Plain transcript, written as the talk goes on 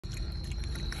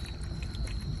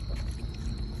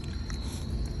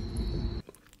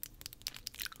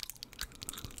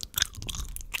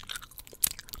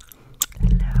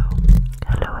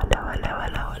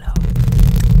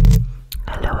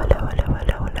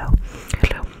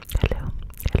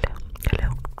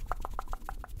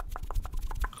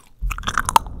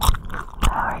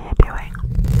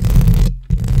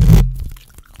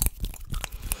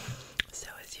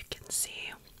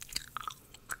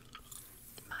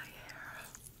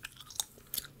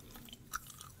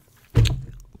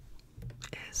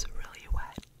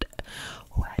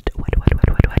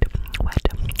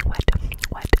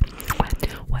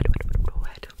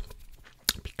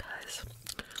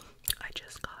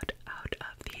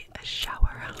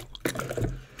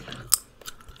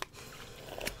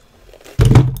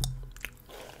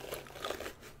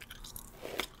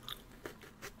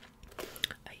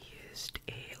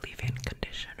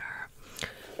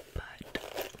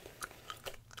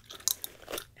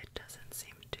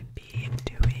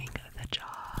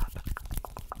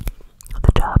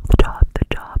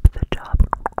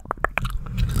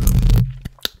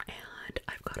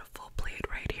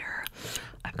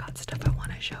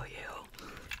show you,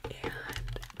 and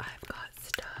I've got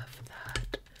stuff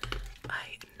that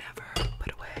I never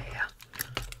put away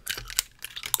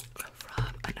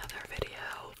from another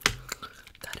video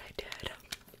that I did,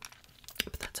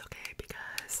 but that's okay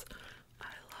because I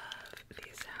love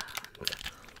these sounds,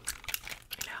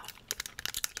 you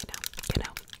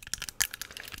know,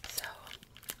 so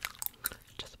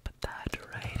just put that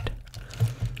right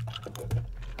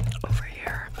over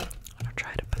here. I'm gonna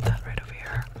try to put that right over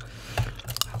here.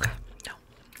 Okay, no,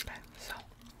 okay, so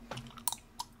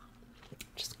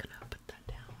just gonna put that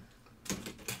down.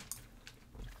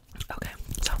 Okay,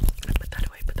 so I'm gonna put that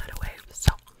away,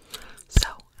 so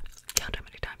count how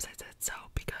many times I said so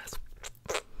because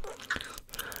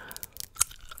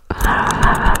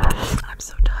I'm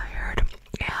so tired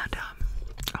and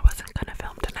I wasn't gonna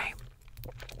film tonight,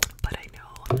 but I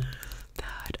know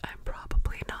that I'm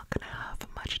probably not gonna have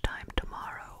much time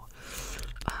tomorrow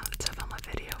to film a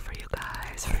video for you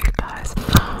guys,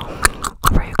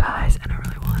 and I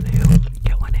really want to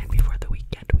get one in before the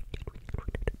weekend.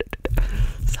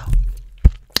 So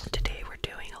today we're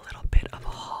doing a little bit of a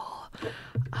haul.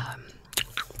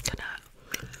 Gonna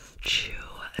chew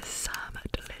some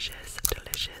delicious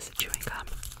chewing gum.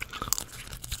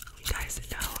 You guys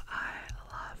know I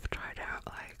love Trident.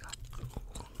 Like,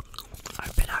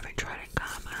 I've been having Trident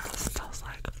gum since I was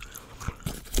like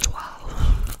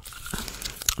 12.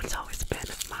 It's always been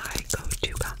my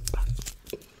go-to gum, but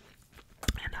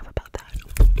enough about that.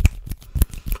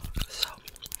 So,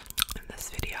 in this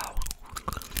video,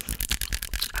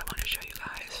 I want to show you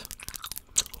guys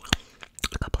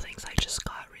a couple things I just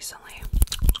got recently.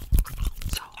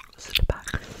 So, sit back,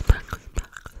 sit back,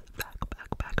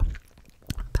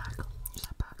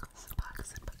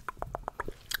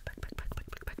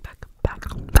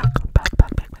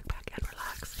 and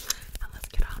relax, and let's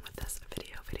get on with this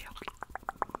video.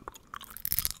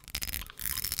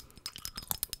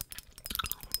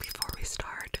 Before we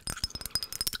start,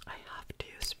 I have to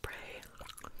spray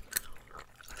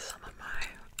some of my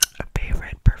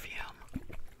favorite perfume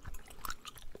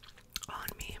on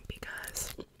me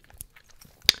because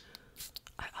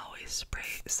I always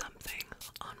spray something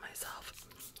on myself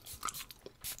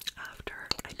after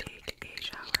I take a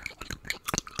shower.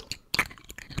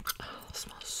 Oh, it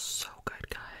smells so good,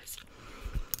 guys.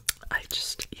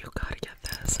 You gotta get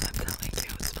this. I'm telling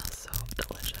you, it smells so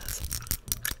delicious.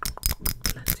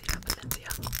 Valencia.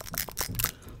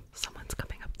 Someone's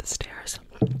coming up the stairs.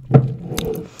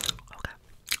 Okay.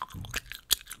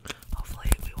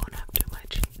 Hopefully we won't have too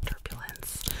much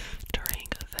turbulence during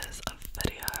this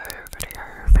video.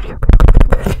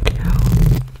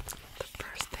 The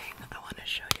first thing I want to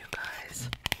show you guys,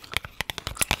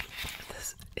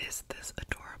 this is this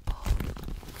adorable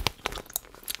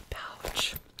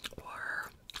pouch or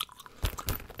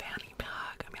fanny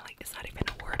bag. I mean, like, is that even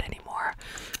a word anymore?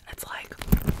 It's like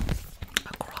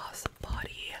a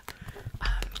cross-body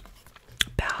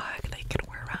bag that you can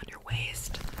wear around your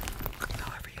waist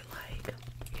however you like,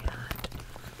 and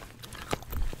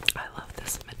I love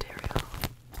this material.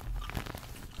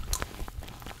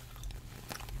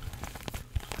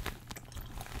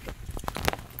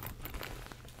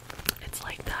 It's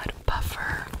like that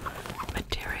puffer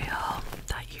material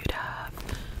that you'd have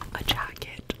a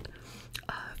jacket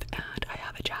of, and I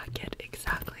have a jacket exactly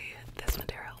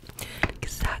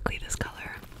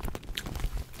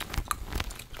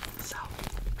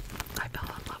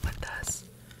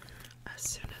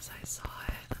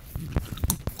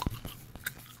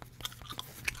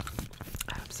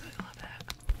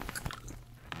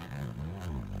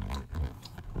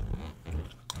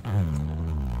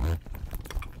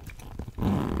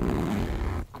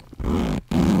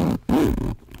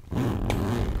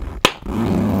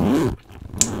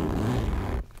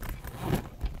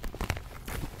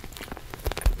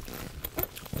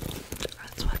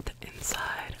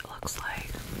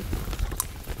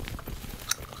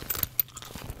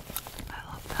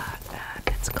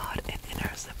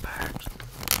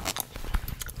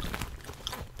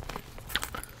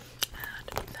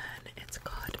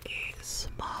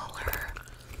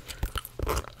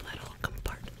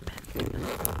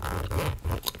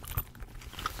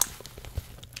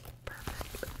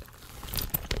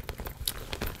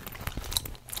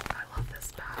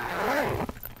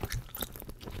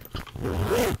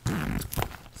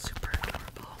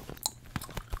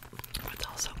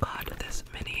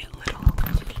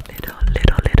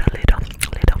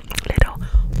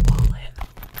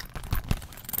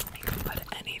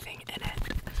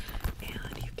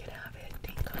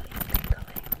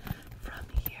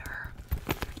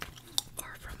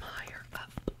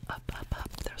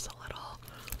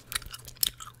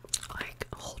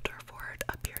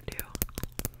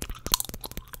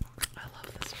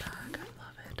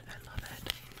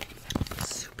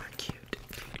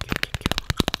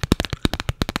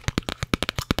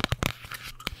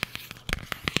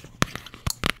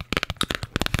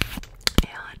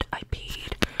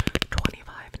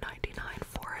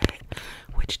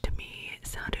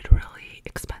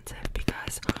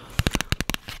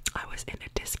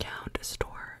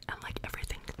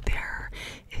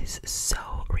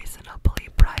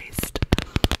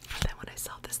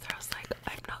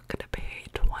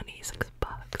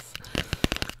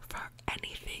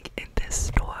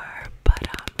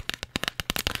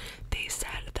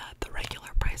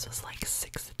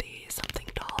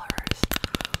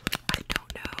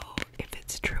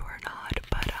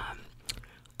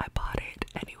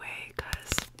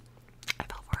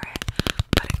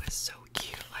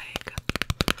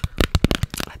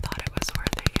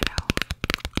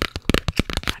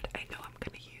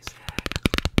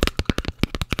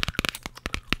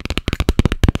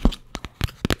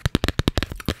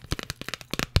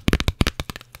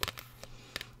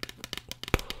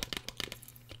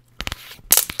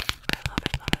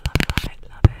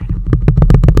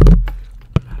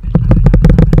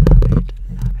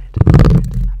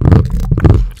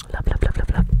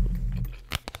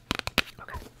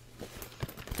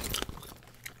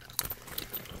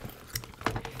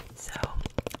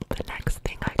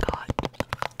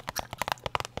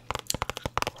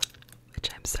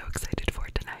which I'm so excited for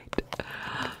tonight,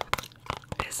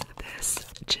 is this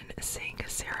ginseng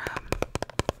serum.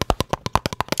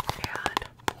 And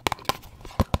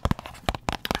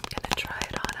I'm gonna try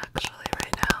it on actually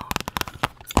right now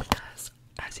because,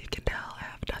 as you can tell, I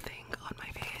have nothing on my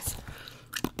face.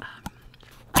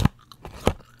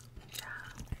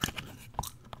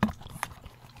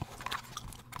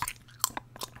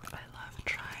 I love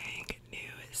trying new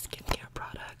skincare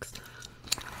products.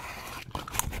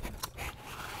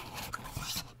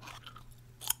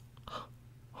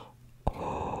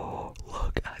 Oh,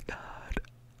 look at that.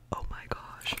 Oh my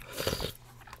gosh.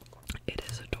 It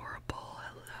is adorable.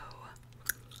 Hello.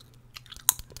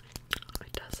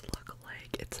 It does look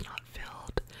like it's not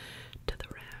filled to the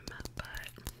rim, but I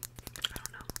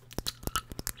don't know.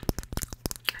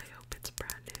 I hope it's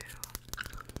brand new.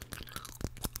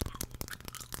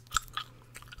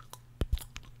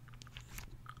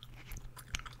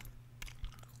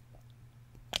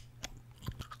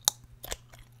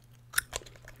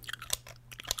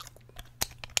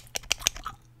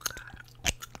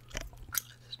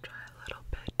 Let's try a little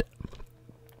bit.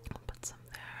 I'll put some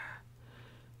there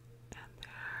and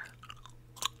there.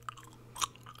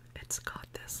 It's got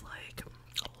this like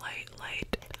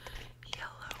light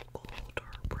yellow, gold,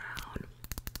 or brown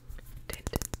tint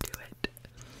to it.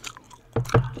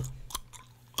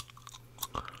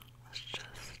 Let's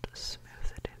just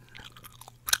smooth it in.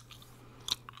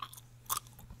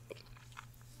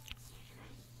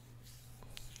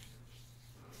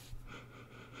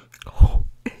 Oh,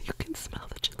 you can smell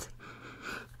the ginseng.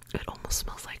 It almost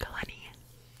smells like honey.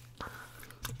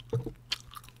 Put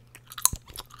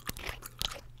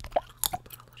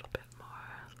a little bit more.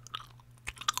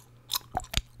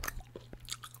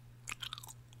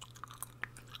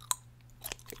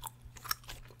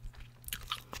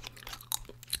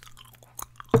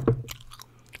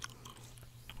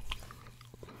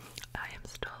 I am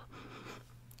still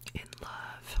in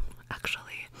love.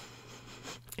 Actually,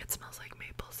 it smells like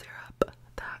maple syrup.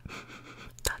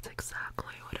 That's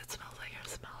exactly what it smells like. I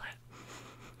smell it.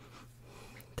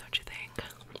 Don't you think?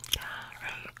 Yeah,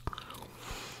 right.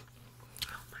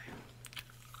 Oh my.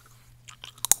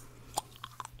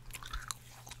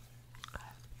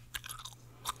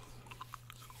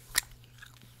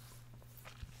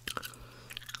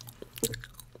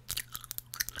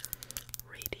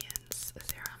 Radiance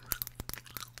serum.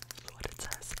 That's what it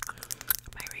says. Am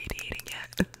I radiating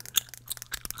yet?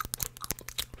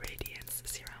 Radiance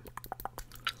serum.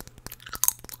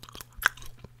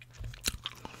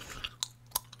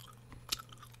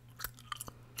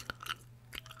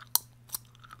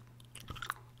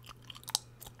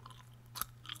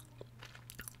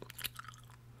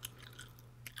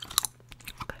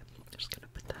 Okay, I'm just gonna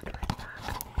put that right back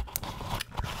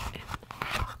in the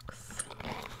box.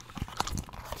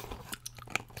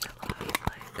 I love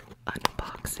like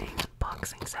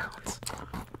unboxing sounds.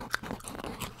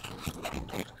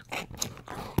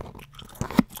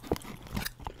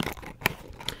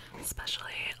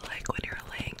 Especially like when you're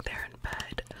laying there in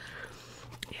bed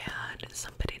and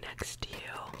somebody next to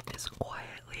you is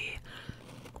quietly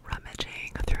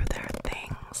rummaging through their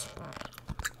things.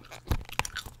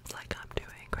 It's like I'm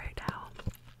doing right now.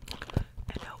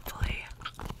 And hopefully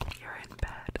you're in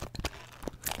bed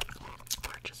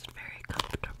or just very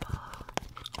comfortable.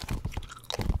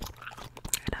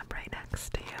 And I'm right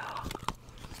next to you.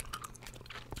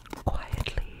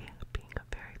 Quietly, being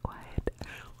very quiet,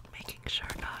 making sure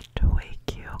not to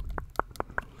wake you,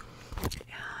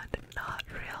 and not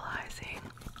realizing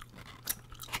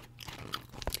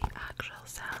the actual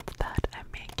sounds that I'm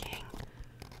making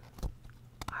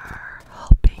are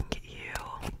helping you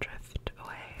drift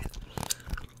away.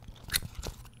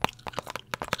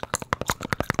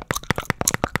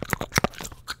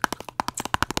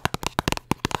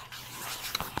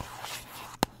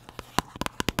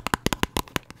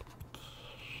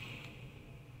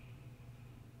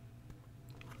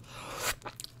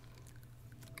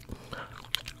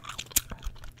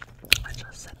 Let's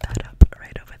just set that up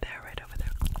right over there, right over there.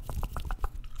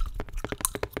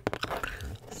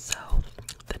 So,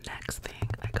 the next thing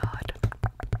I got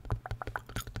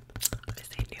is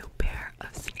a new pair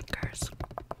of sneakers,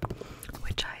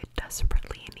 which I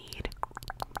desperately need.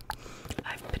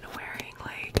 I've been wearing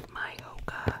like my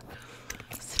Hoka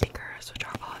sneakers, which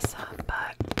are awesome,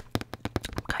 but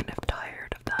I'm kind of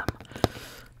tired of them.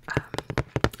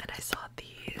 And I saw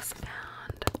these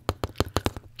and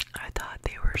I thought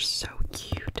they were so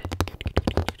cute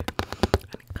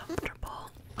and comfortable.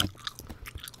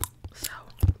 So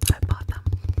I bought them.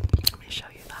 Let me show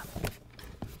you them.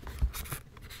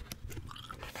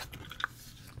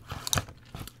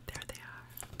 There they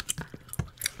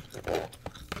are.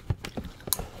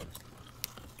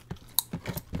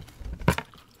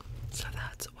 So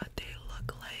that's what they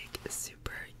look like.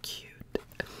 Super cute.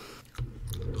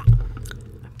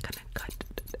 I'm gonna cut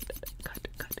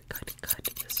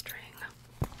the string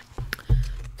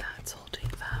that's holding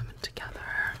them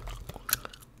together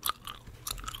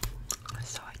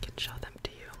so I can show them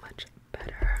to you much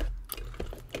better.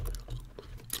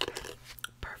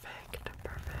 Perfect,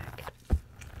 perfect.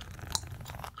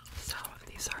 So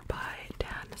these are by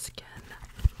Dan Skin,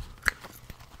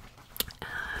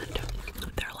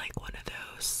 and they're like one of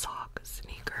those sock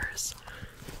sneakers.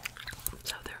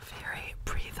 So they're very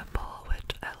breathable,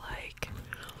 which I like.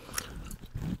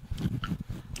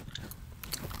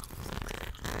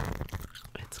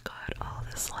 It's got all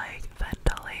this like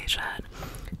ventilation